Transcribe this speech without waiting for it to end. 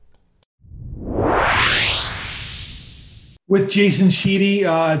with Jason Sheedy.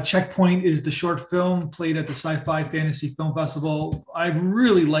 Checkpoint is the short film played at the Sci-Fi Fantasy Film Festival. I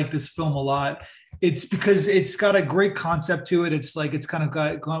really like this film a lot. It's because it's got a great concept to it. It's like it's kind of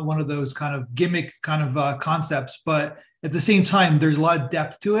got one of those kind of gimmick kind of concepts, but at the same time, there's a lot of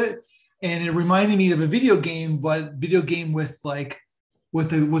depth to it, and it reminded me of a video game, but video game with like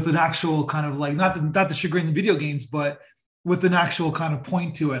with an actual kind of like not the chagrin the video games, but with an actual kind of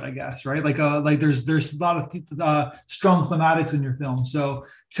point to it, I guess, right? Like there's a lot of strong thematics in your film. So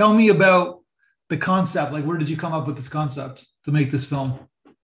tell me about the concept. Like, where did you come up with this concept to make this film?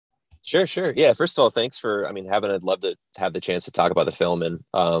 Sure. Yeah. First of all, thanks for, I'd love to have the chance to talk about the film and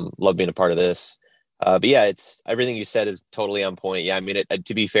love being a part of this. But yeah, it's everything you said is totally on point. Yeah.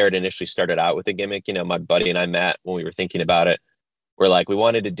 To be fair, it initially started out with a gimmick. My buddy and I, Matt, when we were thinking about it, we're like, we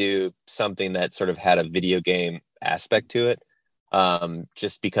wanted to do something that sort of had a video game aspect to it.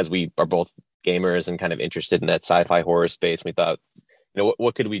 Just because we are both gamers and kind of interested in that sci-fi horror space. We thought,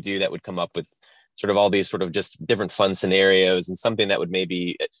 what could we do that would come up with sort of all these sort of just different fun scenarios and something that would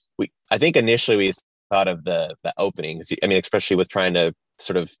maybe I think initially we thought of the openings. Especially with trying to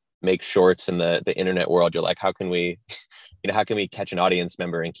sort of make shorts in the internet world, you're like, how can we catch an audience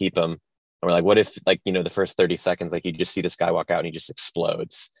member and keep them? And we're like, what if the first 30 seconds, like you just see this guy walk out and he just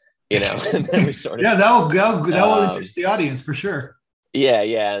explodes, and then we sort of, yeah, that will interest the audience for sure. Yeah.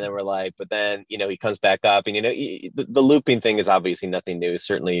 And then we're like, but then, he comes back up and, the looping thing is obviously nothing new,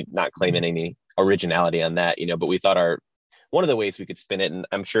 certainly not claiming any originality on that, but we thought one of the ways we could spin it, and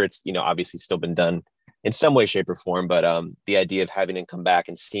I'm sure it's, obviously still been done in some way, shape or form, but the idea of having him come back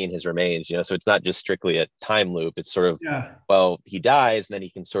and seeing his remains, so it's not just strictly a time loop. It's sort of, well, he dies and then he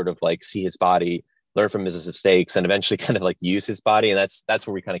can sort of like see his body, learn from his mistakes, and eventually kind of like use his body. And that's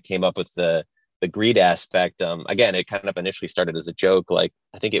where we kind of came up with the greed aspect. Again, it kind of initially started as a joke. Like,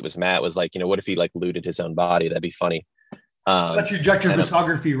 I think it was Matt was like, what if he like looted his own body? That'd be funny. That's your director of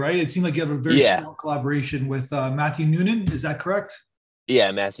photography, right? It seemed like you have a very strong collaboration with Matthew Noonan. Is that correct?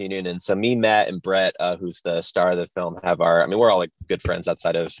 Yeah, Matthew Noonan. So me, Matt, and Brett, who's the star of the film, have we're all like good friends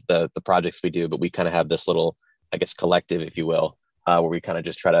outside of the projects we do, but we kind of have this little, I guess, collective, if you will, where we kind of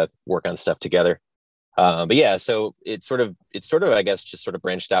just try to work on stuff together. But yeah, so it's sort of, I guess, just sort of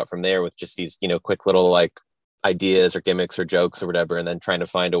branched out from there with just these, quick little like ideas or gimmicks or jokes or whatever, and then trying to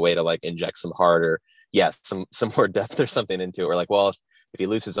find a way to like inject some heart or some more depth or something into it. Or like, well, if he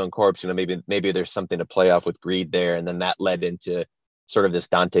loses his own corpse, maybe there's something to play off with greed there, and then that led into sort of this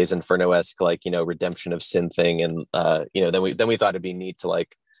Dante's Inferno-esque like redemption of sin thing, and then we thought it'd be neat to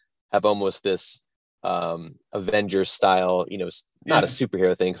like have almost this Avengers style, not a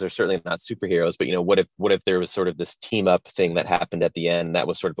superhero thing, because they're certainly not superheroes, but what if there was sort of this team up thing that happened at the end that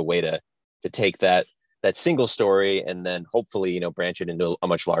was sort of a way to take that single story and then hopefully branch it into a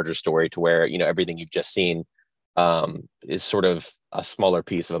much larger story to where everything you've just seen is sort of a smaller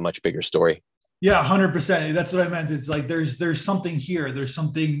piece of a much bigger story. Yeah, 100%. That's what I meant. It's like there's something here. There's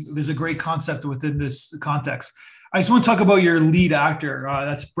a great concept within this context. I just want to talk about your lead actor.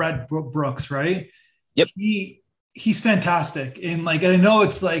 That's Brett Brooks, right? Yep. He's fantastic, and like I know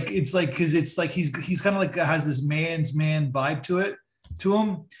it's like because it's like he's kind of like has this man's man vibe to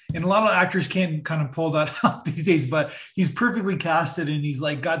him, and a lot of actors can't kind of pull that off these days. But he's perfectly casted, and he's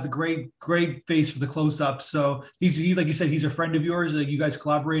like got the great face for the close up. So he's like you said, he's a friend of yours. Like you guys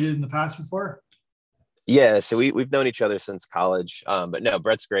collaborated in the past before. Yeah, so we've known each other since college, but no,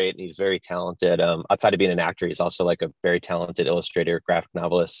 Brett's great. He's very talented. Outside of being an actor, he's also like a very talented illustrator, graphic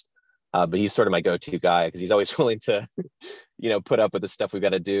novelist. But he's sort of my go-to guy because he's always willing to, put up with the stuff we've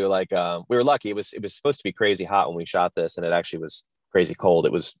got to do. Like we were lucky; it was supposed to be crazy hot when we shot this, and it actually was crazy cold.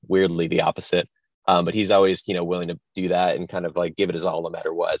 It was weirdly the opposite. But he's always, willing to do that and kind of like give it his all no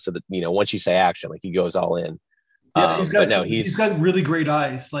matter what. So that once you say action, like he goes all in. Yeah, he's got really great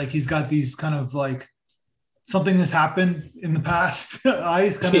eyes. Like he's got these kind of like something has happened in the past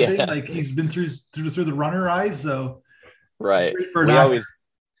eyes kind of thing. Like he's been through the runner eyes. So right.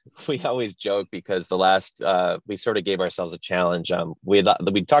 We always joke because the last we sort of gave ourselves a challenge. We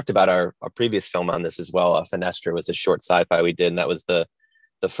talked about our previous film on this as well. Fenestra was a short sci-fi we did, and that was the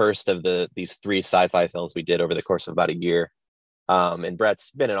first of these 3 sci-fi films we did over the course of about a year. And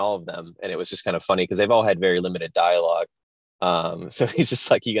Brett's been in all of them, and it was just kind of funny because they've all had very limited dialogue. So he's just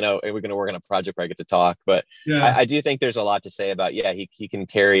like, we're going to work on a project where I get to talk. But I do think there's a lot to say about, he can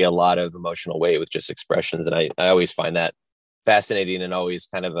carry a lot of emotional weight with just expressions. And I always find that fascinating and always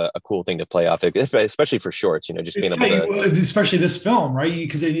kind of a cool thing to play off, especially for shorts, just being able to, especially this film, right?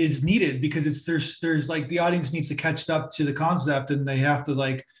 Because it is needed because there's like the audience needs to catch up to the concept and they have to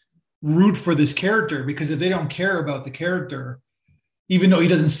like root for this character, because if they don't care about the character, even though he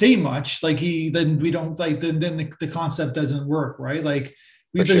doesn't say much, like then we don't like then the concept doesn't work, right? Like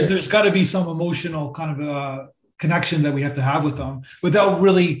Sure. there's got to be some emotional kind of connection that we have to have with him without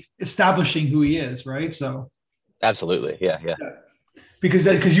really establishing who he is, right? So Absolutely. Yeah. Yeah.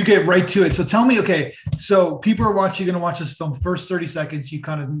 because you get right to it. So tell me, okay, so people are watching, going to watch this film. First 30 seconds, you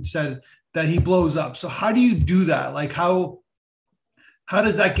kind of said that he blows up. So how do you do that? Like how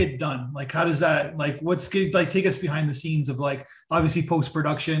does that get done? Like how does that like take us behind the scenes of like obviously post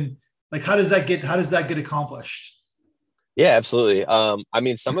production? Like how does that get accomplished? Yeah, absolutely. I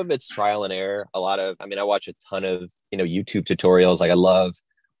mean, some of it's trial and error. I mean, I watch a ton of, YouTube tutorials. Like I love,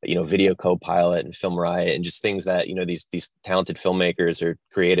 Video Copilot and Film Riot and just things that, these talented filmmakers or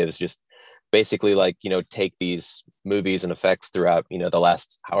creatives just basically like, take these movies and effects throughout, the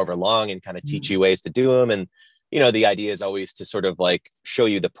last however long and kind of teach you ways to do them. And, the idea is always to sort of like show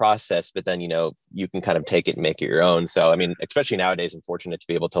you the process, but then, you can kind of take it and make it your own. So, I mean, especially nowadays, I'm fortunate to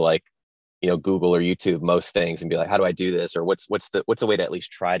be able to like, Google or YouTube most things and be like, how do I do this? Or what's a way to at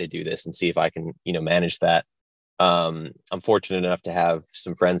least try to do this and see if I can, manage that. I'm fortunate enough to have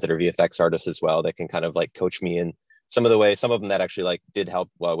some friends that are VFX artists as well that can kind of like coach me in some of the ways, some of them that actually like did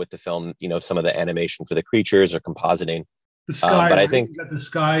help with the film, some of the animation for the creatures or compositing. The sky, but I right? think, You got the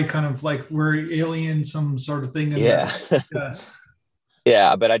sky kind of like we're alien, some sort of thing. yeah, Yeah.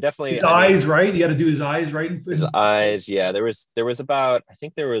 yeah, but I definitely, His eyes, right? You got to do his eyes, right? his eyes. Yeah. There was about, I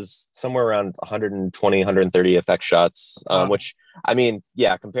think there was somewhere around 120, 130 effect shots, which I mean,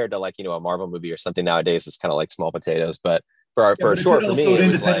 yeah, compared to like, a Marvel movie or something nowadays, it's kind of like small potatoes, but for a short, for me, it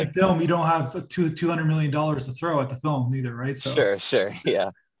was like film. You don't have $200 million to throw at the film either, right? So sure.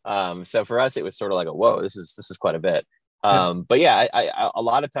 Yeah. So for us, it was sort of like whoa, this is quite a bit. yeah. But yeah, I a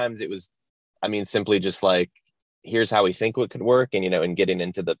lot of times it was, I mean, simply just like, here's how we think it could work. And, and getting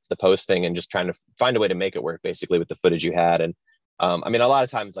into the post thing and just trying to find a way to make it work basically with the footage you had. And I mean, a lot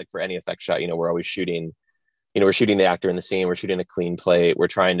of times, like for any effect shot, we're always shooting, we're shooting the actor in the scene, we're shooting a clean plate. We're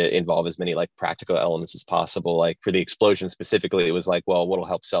trying to involve as many like practical elements as possible. Like for the explosion specifically, it was like, well, what'll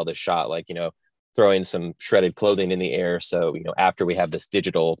help sell this shot? Like, throwing some shredded clothing in the air. So, after we have this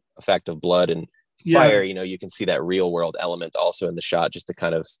digital effect of blood and fire, you can see that real world element also in the shot just to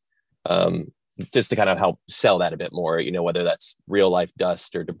kind of, help sell that a bit more, whether that's real life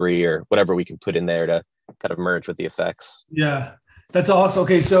dust or debris or whatever we can put in there to kind of merge with the effects. Yeah, that's awesome.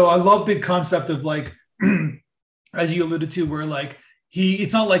 Okay, so I love the concept of like, as you alluded to, where like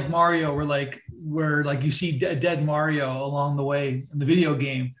it's not like Mario, where like you see a dead Mario along the way in the video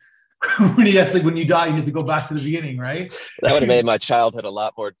game. when you die, you have to go back to the beginning, right? That would have made my childhood a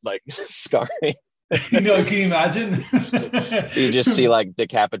lot more like scarring. Can you imagine? You just see like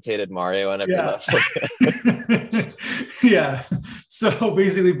decapitated Mario on every level. Yeah. So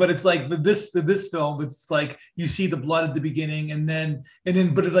basically, but it's like this film, it's like you see the blood at the beginning, and then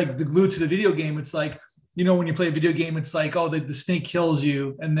but it's like the glue to the video game. It's like, when you play a video game, it's like, oh, the snake kills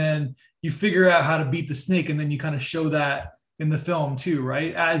you, and then you figure out how to beat the snake, and then you kind of show that in the film too,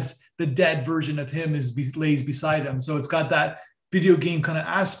 right? As the dead version of him lays beside him. So it's got that video game kind of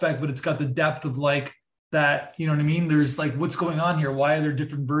aspect, but it's got the depth of like that, you know what I mean? There's like, what's going on here? Why are there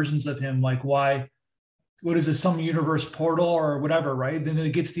different versions of him? Like, what is this, some universe portal or whatever, right? Then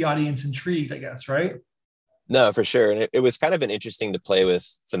it gets the audience intrigued, I guess, right? No, for sure. And it was kind of been interesting to play with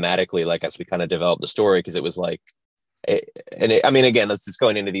thematically, like as we kind of developed the story, because it was like, I mean, again, it's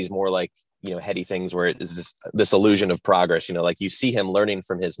going into these more like, heady things where it is just this illusion of progress, like you see him learning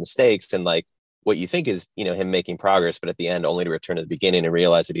from his mistakes and like what you think is, him making progress, but at the end only to return to the beginning and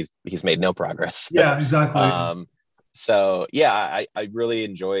realize that he's made no progress. Yeah, exactly. So yeah, I really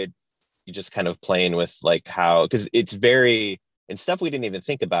enjoyed just kind of playing with like how, because it's very, and stuff we didn't even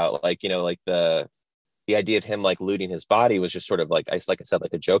think about, like, like the idea of him like looting his body was just sort of like I said,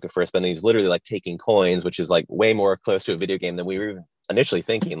 like a joke at first, but then he's literally like taking coins, which is like way more close to a video game than we were initially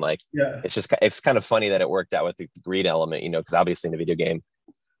thinking. Like, yeah, it's kind of funny that it worked out with the greed element, because obviously in a video game,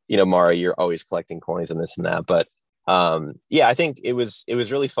 Mario, you're always collecting coins and this and that. But yeah, I think it was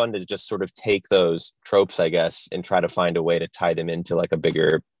really fun to just sort of take those tropes, I guess, and try to find a way to tie them into like a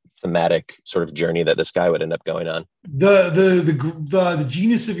bigger thematic sort of journey that this guy would end up going on. The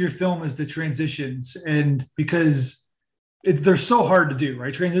genius of your film is the transitions, and because they're so hard to do,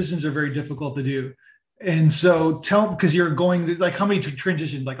 right? Transitions are very difficult to do. And so because you're going like how many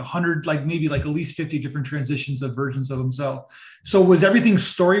transitions, like 100, like maybe like at least 50 different transitions of versions of himself. So was everything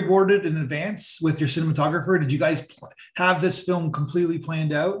storyboarded in advance with your cinematographer? Did you guys have this film completely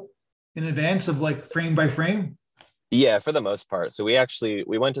planned out in advance of like frame by frame? Yeah, for the most part. So we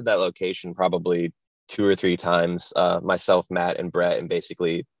went to that location probably 2 or 3 times, myself, Matt, and Brett, and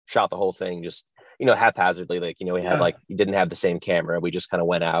basically shot the whole thing just, haphazardly, like, we had like, we didn't have the same camera. We just kind of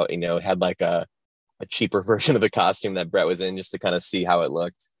went out, had like a cheaper version of the costume that Brett was in just to kind of see how it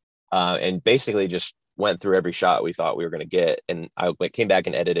looked. And basically just went through every shot we thought we were going to get. And I came back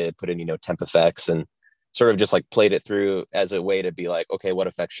and edited, put in, temp effects, and sort of just like played it through as a way to be like, okay, what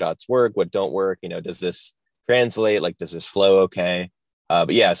effect shots work? What don't work? Does this translate? Like, does this flow okay?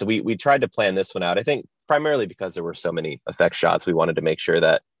 But yeah, so we tried to plan this one out. I think primarily because there were so many effect shots, we wanted to make sure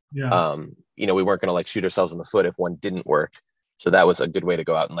that, we weren't going to like shoot ourselves in the foot if one didn't work. So that was a good way to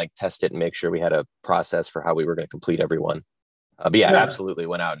go out and like test it and make sure we had a process for how we were going to complete everyone. But yeah, absolutely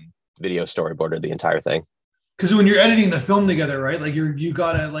went out and video storyboarded the entire thing. Because when you're editing the film together, right? Like you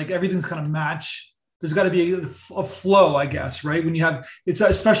gotta, like, everything's kind of match. There's got to be a flow, I guess, right? When you have, it's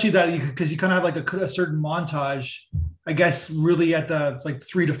especially that because you kind of have like a certain montage, I guess, really at the like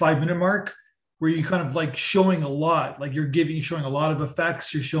 3 to 5 minute mark, where you kind of like showing a lot, like you're showing a lot of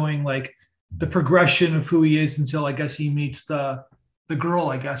effects. You're showing like the progression of who he is until, I guess, he meets the girl,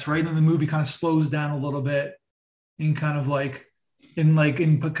 I guess, right? And then the movie kind of slows down a little bit and kind of like and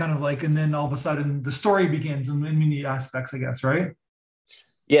then all of a sudden the story begins in many aspects, I guess, right?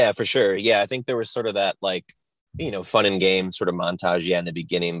 Yeah, for sure. Yeah, I think there was sort of that like, fun and game sort of montage, in the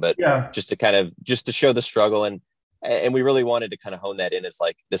beginning, but just to show the struggle, and we really wanted to kind of hone that in as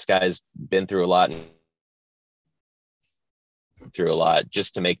like, this guy's been through a lot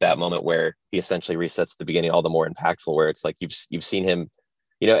just to make that moment where he essentially resets the beginning all the more impactful, where it's like you've seen him,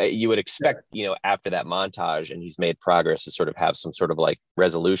 you would expect, after that montage and he's made progress, to sort of have some sort of like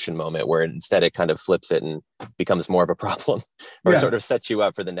resolution moment, where instead it kind of flips it and becomes more of a problem or sort of sets you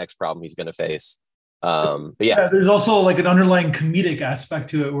up for the next problem he's going to face. But there's also like an underlying comedic aspect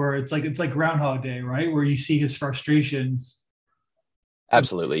to it, where it's like Groundhog Day, right? Where you see his frustrations.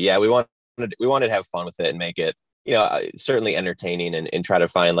 Absolutely. Yeah. We wanted to have fun with it and make it, certainly entertaining, and try to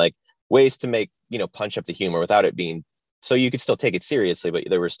find like ways to make, punch up the humor without it being, so you could still take it seriously, but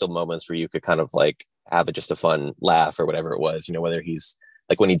there were still moments where you could kind of like have just a fun laugh or whatever it was, whether he's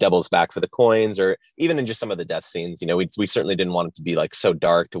like when he doubles back for the coins, or even in just some of the death scenes, we certainly didn't want it to be like so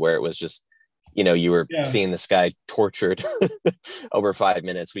dark to where it was just, you were seeing this guy tortured over 5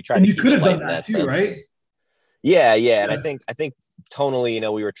 minutes. We tried and to you could have done that too, sense. Right? Yeah. And I think tonally,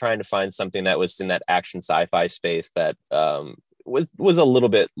 we were trying to find something that was in that action sci-fi space that was a little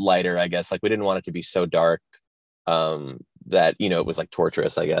bit lighter, I guess. Like, we didn't want it to be so dark that it was like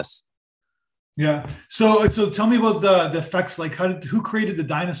torturous, I guess. Yeah. So tell me about the effects. Like, who created the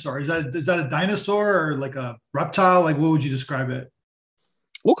dinosaur? Is that a dinosaur or like a reptile? Like, what would you describe it?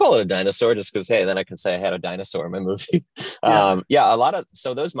 We'll call it a dinosaur, just because, hey, then I can say I had a dinosaur in my movie.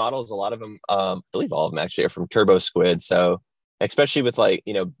 Those models, a lot of them, I believe all of them actually, are from Turbo Squid. So especially with like,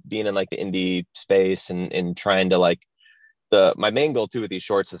 being in like the indie space and trying to like, my main goal too with these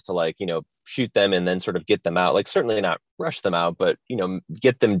shorts is to like, shoot them and then sort of get them out, like certainly not rush them out, but,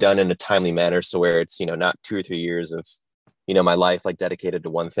 get them done in a timely manner. So where it's, not 2 or 3 years of, my life like dedicated to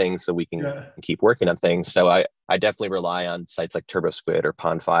one thing, so we can keep working on things. So I definitely rely on sites like Turbo Squid or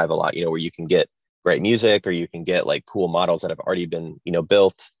Pond5 a lot, where you can get great music, or you can get like cool models that have already been,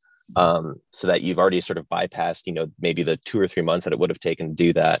 built, so that you've already sort of bypassed, maybe the 2 or 3 months that it would have taken to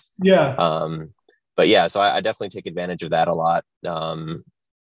do that. But yeah, so I definitely take advantage of that a lot. And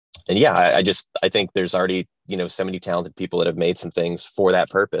yeah, I think there's already, so many talented people that have made some things for that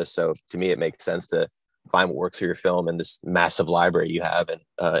purpose. So to me, it makes sense to find what works for your film and this massive library you have,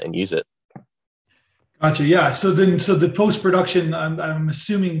 and use it. Gotcha. Yeah. So the post-production, I'm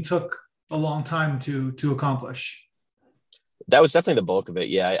assuming, took a long time to accomplish. That was definitely the bulk of it.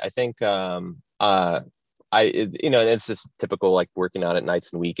 Yeah. I think, it's just typical, like working on it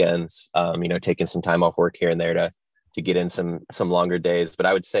nights and weekends, taking some time off work here and there to get in some longer days. But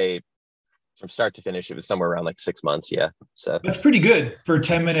I would say from start to finish, it was somewhere around like 6 months. Yeah. So that's pretty good for a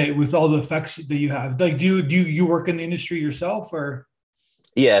 10-minute with all the effects that you have. Like, do you work in the industry yourself, or?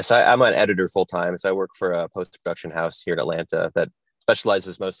 Yes, I'm an editor full time. So I work for a post-production house here in Atlanta that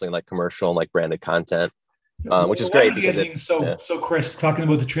specializes mostly in like commercial and like branded content. Which is great because it's so crisp. Talking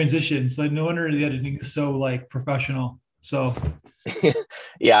about the transitions, like, no wonder the editing is so like professional. So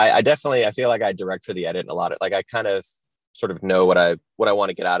yeah, I feel like I direct for the edit a lot. Like, I kind of sort of know what I want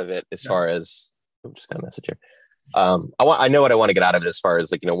to get out of it as far as, I'm just got a message here. I know what I want to get out of it as far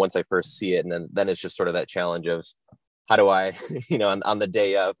as like, once I first see it, and then it's just sort of that challenge of how do I, on the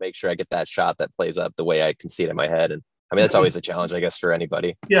day of, make sure I get that shot that plays up the way I can see it in my head. And I mean, that's always a challenge, I guess, for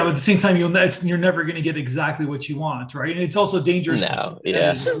anybody. Yeah, but at the same time, you're never going to get exactly what you want, right? And it's also dangerous.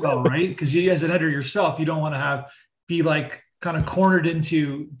 As well, right? Because you, as an editor yourself, you don't want to be like kind of cornered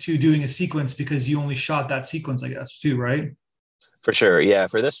into doing a sequence because you only shot that sequence, I guess, too, right? For sure. Yeah.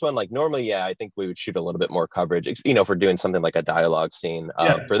 For this one, like normally, yeah, I think we would shoot a little bit more coverage, if we're doing something like a dialogue scene.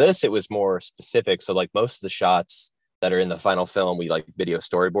 Yeah. For this, it was more specific. So like most of the shots that are in the final film, we like video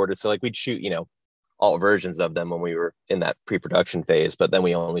storyboarded. So like we'd shoot, all versions of them when we were in that pre-production phase, but then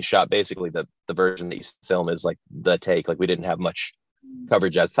we only shot basically the version that you film is like the take. Like we didn't have much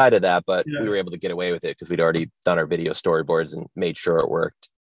coverage outside of that, but we Yeah. were able to get away with it because we'd already done our video storyboards and made sure it worked.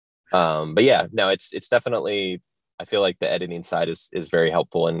 But yeah, no, it's definitely, I feel like the editing side is very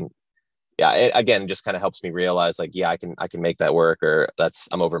helpful. And yeah, it again just kind of helps me realize like, yeah, I can make that work, or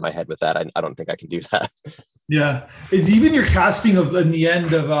I'm over my head with that. I don't think I can do that. Yeah. It's even your casting of in the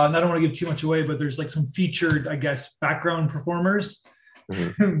end of and I don't want to give too much away, but there's like some featured, I guess, background performers.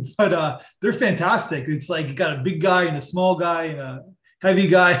 Mm-hmm. But they're fantastic. It's like you got a big guy and a small guy and a heavy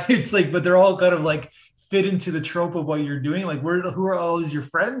guy. It's like, but they're all kind of like fit into the trope of what you're doing. Like who are all these your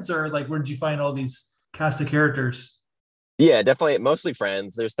friends, or like where did you find all these cast of characters? Yeah, definitely. Mostly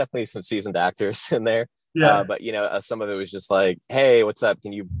friends. There's definitely some seasoned actors in there. Yeah. But some of it was just like, hey, what's up?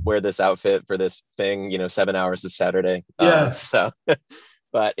 Can you wear this outfit for this thing? 7 hours this Saturday. Yeah. So,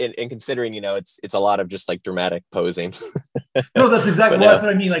 but in considering, it's a lot of just like dramatic posing. No, that's exactly But well, no, that's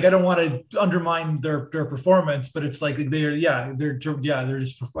what I mean. Like I don't want to undermine their performance, but it's like they're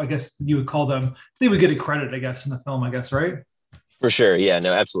just, I guess you would call them, they would get a credit, I guess, in the film, I guess, right? for sure. Yeah,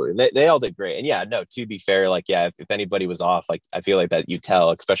 no, absolutely. They all did great. And yeah, no, to be fair, like, yeah, if anybody was off, like, I feel like that you tell,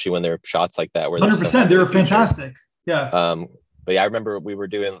 especially when there are shots like that where there's so 100%. They were heavily featured. fantastic. Yeah. But yeah, I remember we were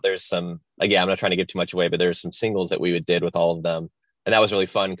doing, there's some, again, I'm not trying to give too much away, but there's some singles that we did with all of them. And that was really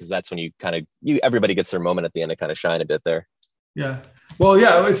fun because that's when you kind of, everybody gets their moment at the end to kind of shine a bit there. Yeah. Well,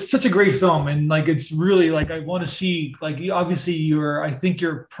 yeah, it's such a great film. And like, it's really like, I want to see, like, obviously I think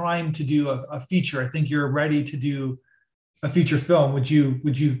you're primed to do a feature. I think you're ready to do a feature film. Would you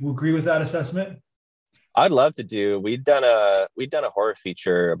agree with that assessment? I'd love to do, we'd done a horror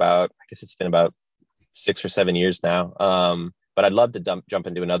feature about, I guess it's been about 6 or 7 years now. But I'd love to jump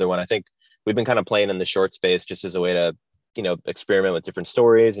into another one. I think we've been kind of playing in the short space just as a way to, experiment with different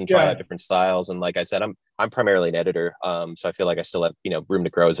stories and try out different styles. And like I said, I'm primarily an editor. So I feel like I still have, room to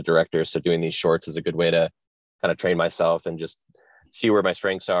grow as a director. So doing these shorts is a good way to kind of train myself and just see where my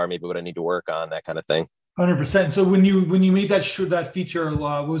strengths are, maybe what I need to work on, that kind of thing. 100%. So when you made that feature,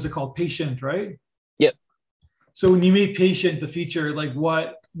 what was it called? Patient, right? Yep. So when you made Patient the feature, like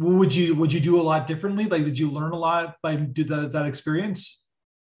what would you do a lot differently? Like, did you learn a lot by that experience?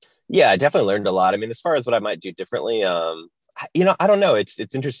 Yeah, I definitely learned a lot. I mean, as far as what I might do differently, I don't know. It's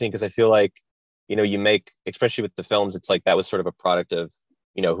interesting because I feel like, you make, especially with the films, it's like that was sort of a product of,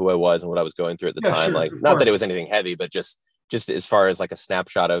 who I was and what I was going through at the time. Sure, Like, of not that it course. was anything heavy, but just as far as like a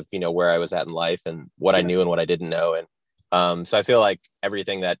snapshot of, where I was at in life and what I knew and what I didn't know. And so I feel like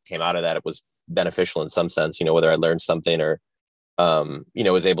everything that came out of that, it was beneficial in some sense, whether I learned something or,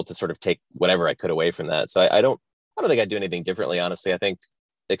 was able to sort of take whatever I could away from that. So I don't think I'd do anything differently, honestly. I think,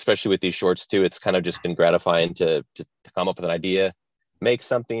 especially with these shorts too, it's kind of just been gratifying to come up with an idea, make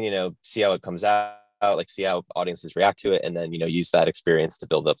something, see how it comes out, like see how audiences react to it, and then use that experience to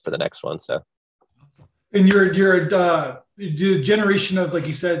build up for the next one. So, And you're the generation of, like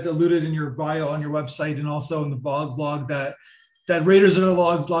you said, alluded in your bio on your website and also in the blog that Raiders of the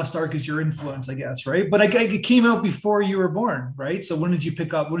Lost Ark is your influence, I guess, right? But it came out before you were born, right? So when did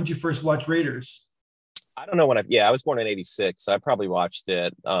you first watch Raiders? I don't know when I was born in '86, so I probably watched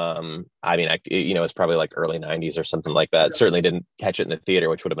it. I mean, it's probably like early '90s or something like that. Certainly didn't catch it in the theater,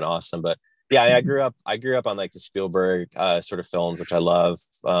 which would have been awesome. But yeah, I grew up on like the Spielberg sort of films, which I love.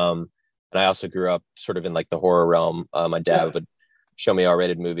 And I also grew up sort of in like the horror realm. My dad would show me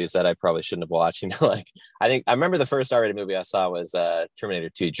R-rated movies that I probably shouldn't have watched. Like I remember the first R-rated movie I saw was Terminator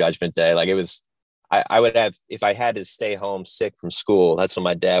 2: Judgment Day. Like it was. I would have, if I had to stay home sick from school, that's when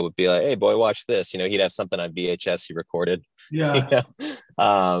my dad would be like, "Hey, boy, watch this." He'd have something on VHS he recorded. You Yeah.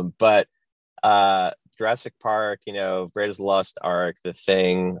 know? But Jurassic Park, Raiders of the Lost Ark, The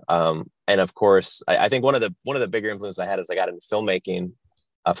Thing, and of course, I think one of the bigger influences I had as I got into filmmaking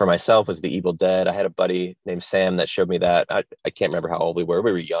for myself was The Evil Dead. I had a buddy named Sam that showed me that. I can't remember how old we were.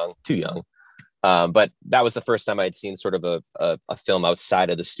 We were young, too young. But that was the first time I'd seen sort of a film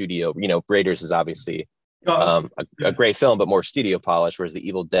outside of the studio. Raiders is obviously a great film, but more studio polish, whereas The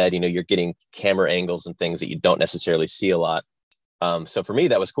Evil Dead, you're getting camera angles and things that you don't necessarily see a lot. So for me,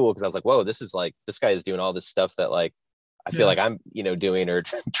 that was cool because I was like, whoa, this guy is doing all this stuff that like I feel like I'm, doing or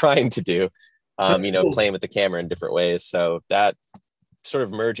trying to do, Cool. playing with the camera in different ways. So that sort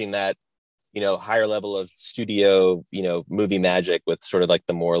of merging that higher level of studio, movie magic with sort of like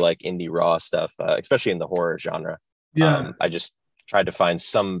the more like indie raw stuff, especially in the horror genre. Yeah. I just tried to find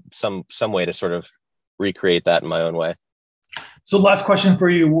some way to sort of recreate that in my own way. So last question for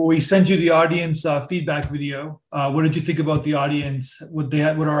you. We sent you the audience feedback video. What did you think about the audience? What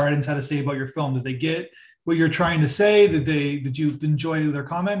our audience had to say about your film? Did they get what you're trying to say? Did you enjoy their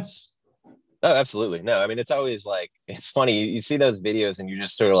comments? Oh, absolutely. No, I mean, it's always like, it's funny. You see those videos and you're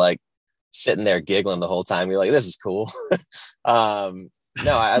just sort of like sitting there giggling the whole time. You're like, this is cool.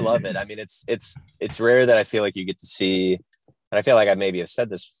 No, I love it. I mean, it's rare that I feel like you get to see, and I feel like I maybe have said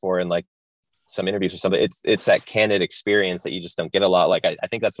this before in like some interviews or something. It's that candid experience that you just don't get a lot. Like, I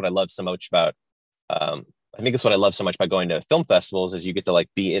think that's what I love so much about, I think that's what I love so much by going to film festivals is you get to like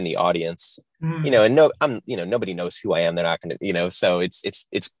be in the audience, and nobody knows who I am. They're not going to, so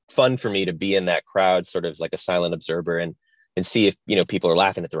it's fun for me to be in that crowd, sort of like a silent observer and see if, people are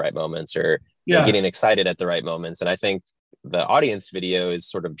laughing at the right moments or getting excited at the right moments. And I think the audience video is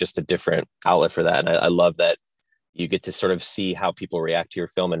sort of just a different outlet for that. And I love that you get to sort of see how people react to your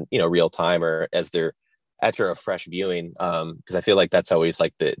film in, real time or as they're after a fresh viewing. Because I feel like that's always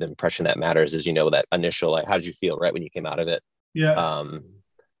like the impression that matters is, that initial, like, how did you feel right when you came out of it? Yeah.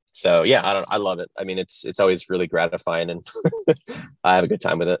 So yeah, I love it. I mean, it's always really gratifying and I have a good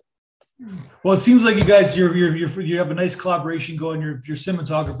time with it. Well, it seems like you guys, you have a nice collaboration going. Your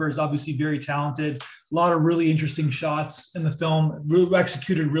cinematographer is obviously very talented. A lot of really interesting shots in the film,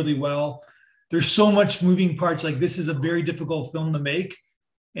 executed really well. There's so much moving parts. Like this is a very difficult film to make,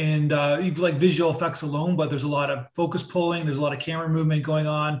 and even like visual effects alone. But there's a lot of focus pulling. There's a lot of camera movement going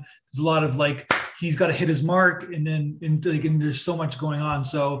on. There's a lot of like he's got to hit his mark, and then and there's so much going on.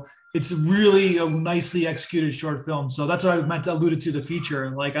 So it's really a nicely executed short film. So that's what I meant to alluded to the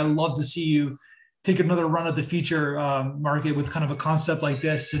feature. Like, I love to see you take another run at the feature market with kind of a concept like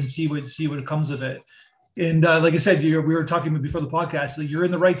this and see what comes of it. And like I said, we were talking before the podcast, like you're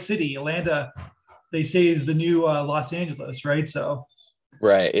in the right city. Atlanta, they say, is the new Los Angeles, right? So.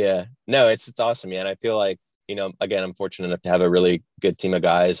 Right. Yeah. No, it's awesome, man. I feel like, again, I'm fortunate enough to have a really good team of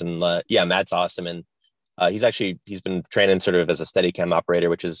guys, and Matt's awesome. And he's been training sort of as a Steadicam operator,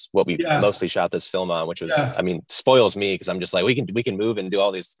 which is what we mostly shot this film on, which was, I mean, spoils me because I'm just like, we can move and do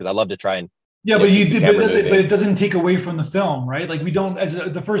all these because I love to try and. Yeah, but it doesn't take away from the film, right? Like we don't,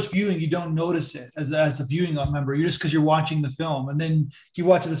 the first viewing, you don't notice it as a viewing member. You're just because you're watching the film, and then you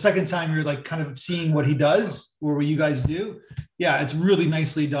watch it the second time, you're like kind of seeing what he does or what you guys do. Yeah, it's really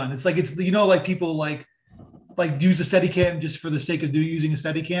nicely done. It's like like people like use a Steadicam just for the sake of using a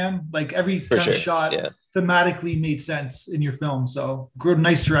Steadicam. Like every kind of shot thematically made sense in your film. So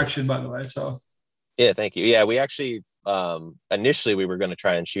nice direction, by the way. So yeah, thank you. Yeah, we actually initially we were going to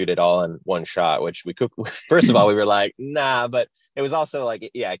try and shoot it all in one shot, which we could. First of all, we were like, nah, but it was also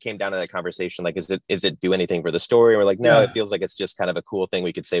like, it came down to that conversation. Like, is it do anything for the story? And we're like, no, it feels like it's just kind of a cool thing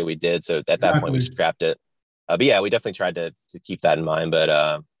we could say we did. So at that point we scrapped it. But yeah, we definitely tried to keep that in mind. But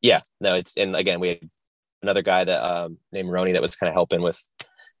and again, we had another guy that named Roni that was kind of helping with,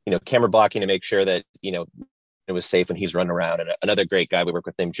 camera blocking to make sure that, it was safe when he's running around. And another great guy we work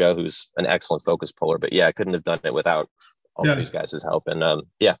with named Joe, who's an excellent focus puller. But yeah, I couldn't have done it without all of these guys' help. And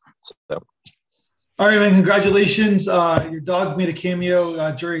so. All right, man, congratulations. Your dog made a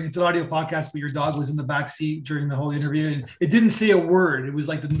cameo during, it's an audio podcast, but your dog was in the back seat during the whole interview. And it didn't say a word. It was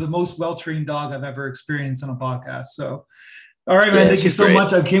like the most well-trained dog I've ever experienced on a podcast. So, all right, man, thank you so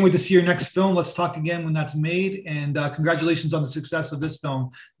much. I can't wait to see your next film. Let's talk again when that's made. And congratulations on the success of this film.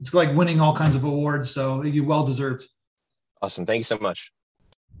 It's like winning all kinds of awards. So you well deserved. Awesome. Thank you so much.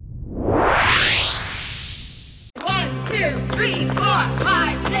 1, 2, 3, 4,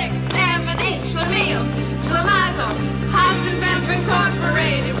 5, 6, 7, 8, Schlemiel.